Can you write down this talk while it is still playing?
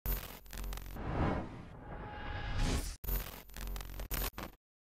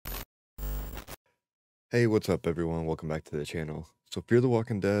Hey, what's up, everyone? Welcome back to the channel. So, Fear the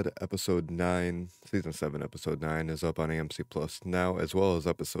Walking Dead, episode 9, season 7, episode 9 is up on AMC Plus now, as well as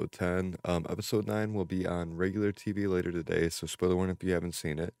episode 10. Episode 9 will be on regular TV later today, so spoiler warning if you haven't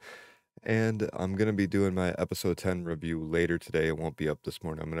seen it. And I'm going to be doing my episode 10 review later today. It won't be up this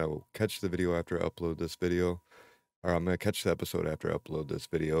morning. I'm going to catch the video after I upload this video, or I'm going to catch the episode after I upload this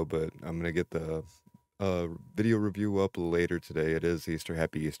video, but I'm going to get the video review up later today. It is Easter.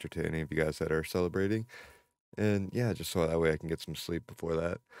 Happy Easter to any of you guys that are celebrating. And yeah, just so that way I can get some sleep before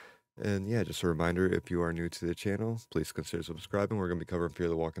that. And yeah, just a reminder, if you are new to the channel, please consider subscribing. We're going to be covering Fear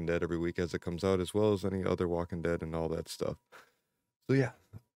the Walking Dead every week as it comes out, as well as any other Walking Dead and all that stuff. So yeah,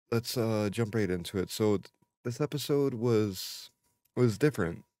 let's jump right into it. So this episode was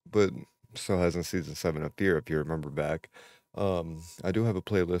different, but still has in season 7 of Fear, if you remember back. I do have a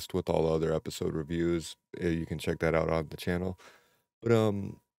playlist with all the other episode reviews. You can check that out on the channel. But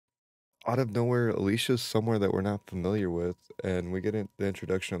out of nowhere, Alicia's somewhere that we're not familiar with, and we get the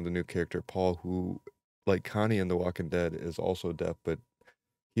introduction of the new character, Paul, who, like Connie in The Walking Dead, is also deaf, but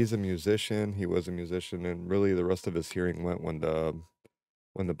he's a musician. He was a musician, and really the rest of his hearing went when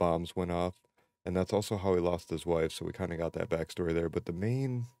the bombs went off, and that's also how he lost his wife. So we kind of got that backstory there. But the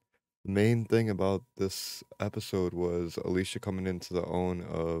main thing about this episode was Alicia coming into the own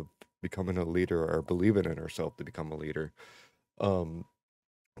of becoming a leader or believing in herself to become a leader. Um,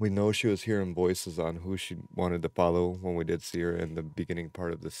 we know she was hearing voices on who she wanted to follow when we did see her in the beginning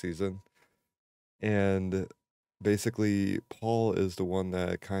part of the season. And basically, Paul is the one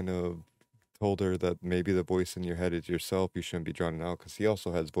that kind of told her that maybe the voice in your head is yourself. You shouldn't be drowning out because he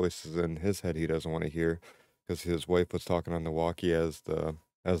also has voices in his head he doesn't want to hear because his wife was talking on the walkie as the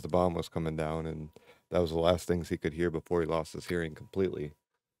bomb was coming down, and that was the last things he could hear before he lost his hearing completely.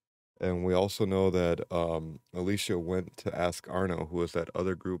 And we also know that Alicia went to ask Arno, who was that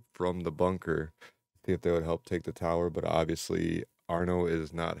other group from the bunker, see if they would help take the tower. But obviously, Arno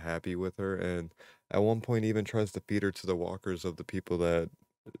is not happy with her, and at one point even tries to feed her to the walkers of the people that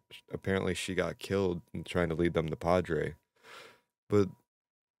apparently she got killed and trying to lead them to Padre. But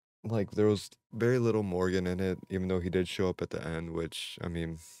like there was very little Morgan in it, even though he did show up at the end, which I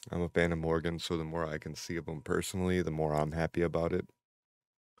mean, I'm a fan of Morgan, so the more I can see of him personally, the more I'm happy about it.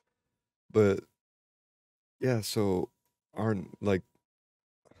 But yeah, so Arn like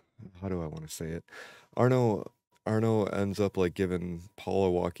how do I want to say it? Arno Arno ends up like giving Paul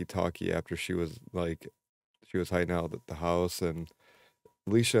a walkie-talkie after she was hiding out at the house, and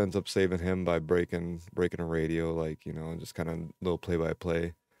Alicia ends up saving him by breaking a radio, like, just kind of little play by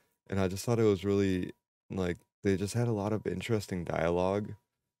play. And I just thought it was really like they just had a lot of interesting dialogue.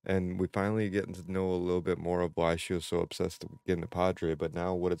 And we finally getting to know a little bit more of why she was so obsessed with getting the Padre, but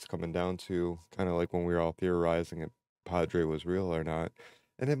now what it's coming down to, kind of like when we were all theorizing if Padre was real or not.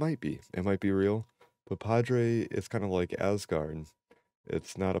 And it might be real, but Padre is kind of like Asgard.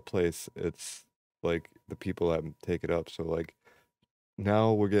 It's not a place, it's like the people that take it up. So like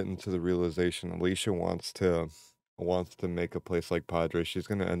now we're getting to the realization Alicia wants to make a place like Padre. She's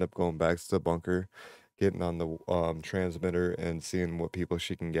gonna end up going back to the bunker, getting on the transmitter and seeing what people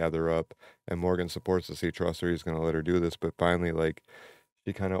she can gather up. And Morgan supports this. He trusts her. He's gonna let her do this. But finally, like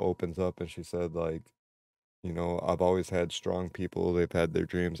she kind of opens up and she said, like, I've always had strong people. They've had their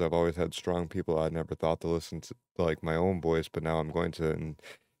dreams. I've always had strong people. I never thought to listen to like my own voice, but now I'm going to. And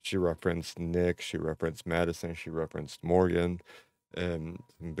she referenced Nick. She referenced Madison. She referenced Morgan, and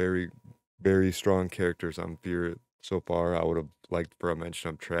some very, very strong characters on Fear so far. I would have liked for a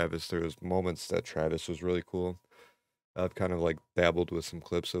mention of Travis. There was moments that Travis was really cool. I've kind of like dabbled with some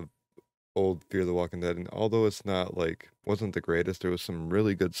clips of old Fear the Walking Dead, and although it's not like wasn't the greatest, there was some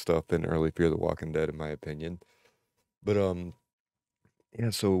really good stuff in early Fear the Walking Dead, in my opinion. But yeah,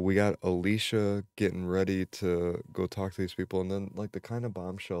 so we got Alicia getting ready to go talk to these people, and then like the kind of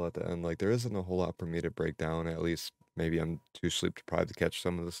bombshell at the end, like there isn't a whole lot for me to break down. At least maybe I'm too sleep deprived to catch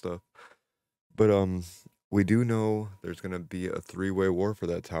some of the stuff. But we do know there's gonna be a three-way war for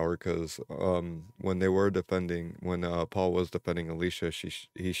that tower because when Paul was defending Alicia,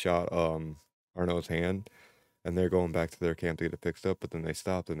 he shot Arno's hand, and they're going back to their camp to get it fixed up. But then they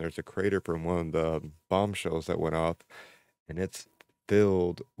stopped, and there's a crater from one of the bombshells that went off, and it's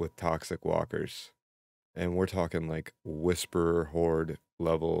filled with toxic walkers. And we're talking like whisperer horde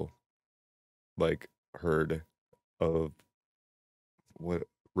level, like herd of what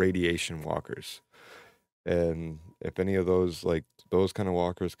radiation walkers. And if any of those like those kind of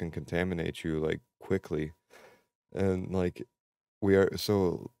walkers can contaminate you like quickly, and like we are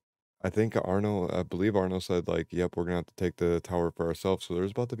so I believe Arno said like, yep, we're gonna have to take the tower for ourselves. So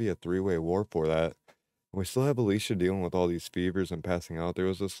there's about to be a three-way war for that. We still have Alicia dealing with all these fevers and passing out. There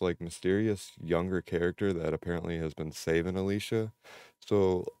was this like mysterious younger character that apparently has been saving Alicia.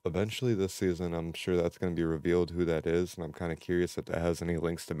 So eventually this season, I'm sure that's going to be revealed who that is, and I'm kind of curious if that has any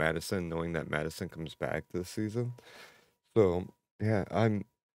links to Madison, knowing that Madison comes back this season. So yeah, I'm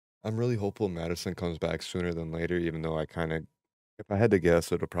really hopeful Madison comes back sooner than later, even though I kind of, if I had to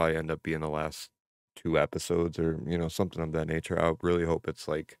guess, it'll probably end up being the last two episodes or something of that nature. I really hope it's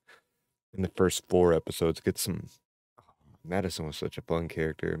like in the first 4 episodes, get some. Madison was such a fun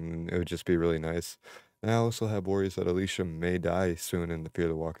character, and it would just be really nice. And I also have worries that Alicia may die soon in the Fear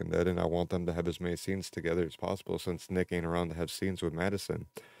the Walking Dead, and I want them to have as many scenes together as possible since Nick ain't around to have scenes with Madison.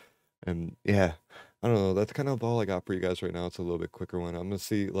 And yeah, I don't know. That's kind of all I got for you guys right now. It's a little bit quicker one. I'm gonna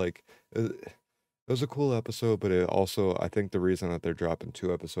see like it was a cool episode, but it also I think the reason that they're dropping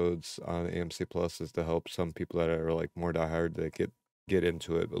 2 episodes on AMC Plus is to help some people that are like more diehard to get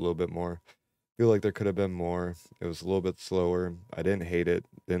into it a little bit more. Feel like there could have been more. It was a little bit slower. I didn't hate it,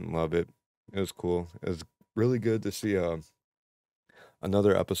 didn't love it. It was cool. It was really good to see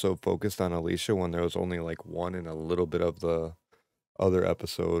another episode focused on Alicia when there was only like one and a little bit of the other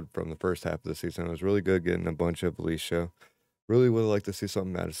episode from the first half of the season. It was really good getting a bunch of Alicia. Really would like to see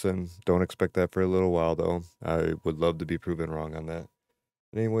something Madison. Don't expect that for a little while though. I would love to be proven wrong on that.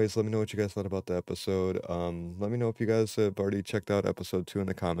 Anyways, let me know what you guys thought about the episode. Let me know if you guys have already checked out episode 2 in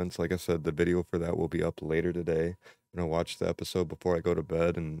the comments. Like I said, the video for that will be up later today. I'm gonna watch the episode before I go to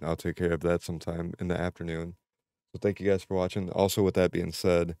bed, and I'll take care of that sometime in the afternoon. So thank you guys for watching. Also, with that being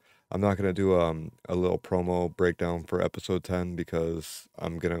said, I'm not gonna do a little promo breakdown for episode 10 because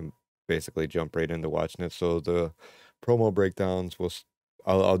I'm gonna basically jump right into watching it. So the promo breakdowns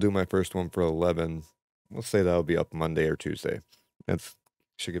I'll do my first one for 11. We'll say that'll be up Monday or Tuesday. That's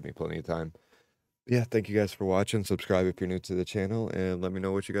should give me plenty of time. Yeah, thank you guys for watching. Subscribe if you're new to the channel, and let me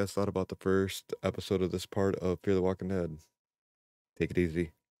know what you guys thought about the first episode of this part of Fear the Walking Dead. Take it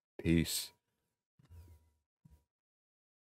easy. Peace.